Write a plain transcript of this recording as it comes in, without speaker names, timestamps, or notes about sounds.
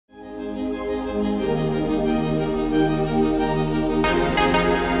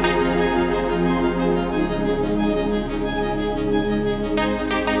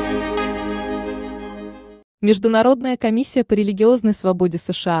Международная комиссия по религиозной свободе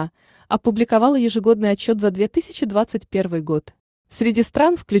США опубликовала ежегодный отчет за 2021 год. Среди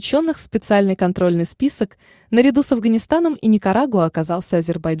стран, включенных в специальный контрольный список, наряду с Афганистаном и Никарагуа оказался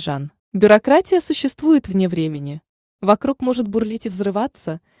Азербайджан. Бюрократия существует вне времени. Вокруг может бурлить и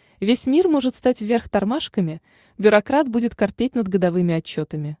взрываться, весь мир может стать вверх тормашками, бюрократ будет корпеть над годовыми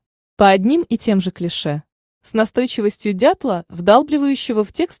отчетами. По одним и тем же клише. С настойчивостью дятла, вдалбливающего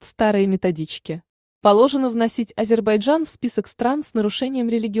в текст старые методички. Положено вносить Азербайджан в список стран с нарушением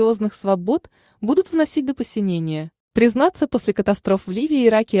религиозных свобод, будут вносить до посинения. Признаться, после катастроф в Ливии,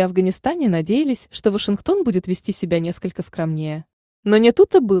 Ираке и Афганистане надеялись, что Вашингтон будет вести себя несколько скромнее. Но не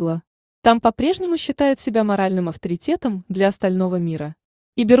тут-то было. Там по-прежнему считают себя моральным авторитетом для остального мира.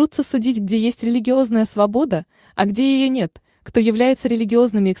 И берутся судить, где есть религиозная свобода, а где ее нет, кто является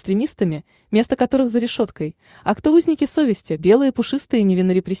религиозными экстремистами, место которых за решеткой, а кто узники совести, белые, пушистые,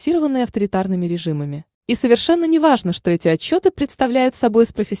 невинно репрессированные авторитарными режимами. И совершенно не важно, что эти отчеты представляют собой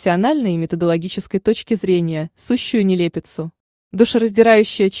с профессиональной и методологической точки зрения сущую нелепицу.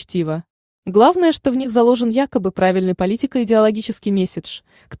 Душераздирающее чтиво. Главное, что в них заложен якобы правильный политико-идеологический месседж,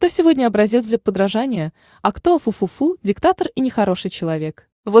 кто сегодня образец для подражания, а кто фу-фу-фу, диктатор и нехороший человек.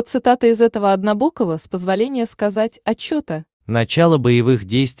 Вот цитата из этого однобокого, с позволения сказать, отчета. Начало боевых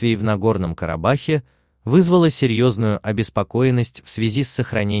действий в Нагорном Карабахе вызвало серьезную обеспокоенность в связи с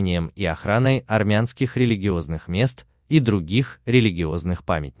сохранением и охраной армянских религиозных мест и других религиозных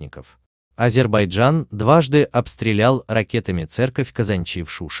памятников. Азербайджан дважды обстрелял ракетами церковь Казанчи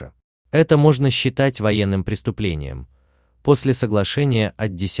в Шуше. Это можно считать военным преступлением. После соглашения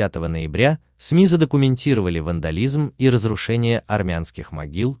от 10 ноября СМИ задокументировали вандализм и разрушение армянских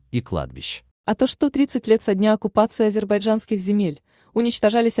могил и кладбищ. А то, что 30 лет со дня оккупации азербайджанских земель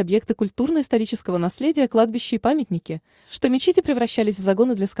уничтожались объекты культурно-исторического наследия, кладбища и памятники, что мечети превращались в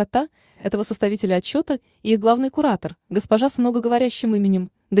загоны для скота, этого составители отчета и их главный куратор, госпожа с многоговорящим именем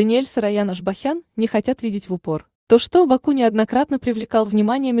Даниэль Сароян Ашбахян, не хотят видеть в упор. То, что Баку неоднократно привлекал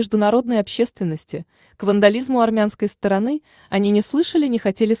внимание международной общественности к вандализму армянской стороны, они не слышали, не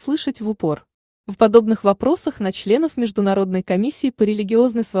хотели слышать в упор. В подобных вопросах на членов Международной комиссии по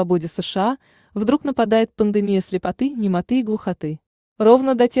религиозной свободе США вдруг нападает пандемия слепоты, немоты и глухоты.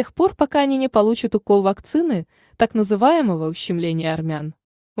 Ровно до тех пор, пока они не получат укол вакцины, так называемого ущемления армян.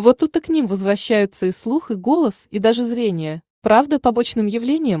 Вот тут-то к ним возвращаются и слух, и голос, и даже зрение. Правда, побочным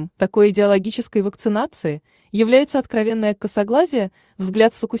явлением такой идеологической вакцинации является откровенное косоглазие,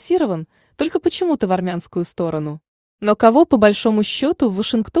 взгляд сфокусирован только почему-то в армянскую сторону. Но кого, по большому счету, в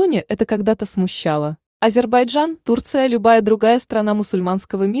Вашингтоне это когда-то смущало? Азербайджан, Турция, любая другая страна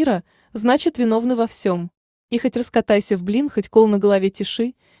мусульманского мира, значит, виновны во всем. И хоть раскатайся в блин, хоть кол на голове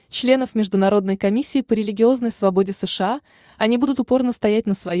тиши, членов Международной комиссии по религиозной свободе США, они будут упорно стоять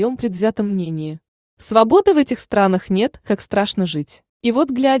на своем предвзятом мнении. Свободы в этих странах нет, как страшно жить. И вот,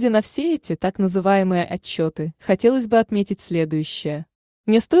 глядя на все эти так называемые отчеты, хотелось бы отметить следующее.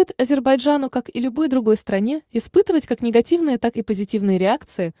 Не стоит Азербайджану, как и любой другой стране, испытывать как негативные, так и позитивные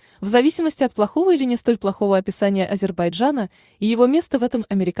реакции, в зависимости от плохого или не столь плохого описания Азербайджана и его места в этом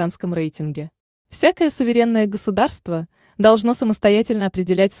американском рейтинге. Всякое суверенное государство должно самостоятельно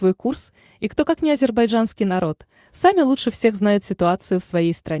определять свой курс, и кто, как не азербайджанский народ, сами лучше всех знают ситуацию в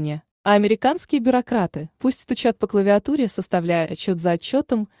своей стране. А американские бюрократы пусть стучат по клавиатуре, составляя отчет за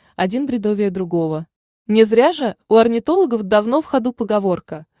отчетом, один бредовее другого. Не зря же у орнитологов давно в ходу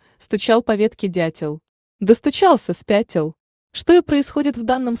поговорка «стучал по ветке дятел». Достучался, спятил. Что и происходит в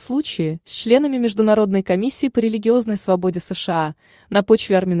данном случае с членами Международной комиссии по религиозной свободе США на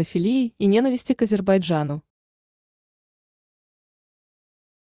почве армянофилии и ненависти к Азербайджану.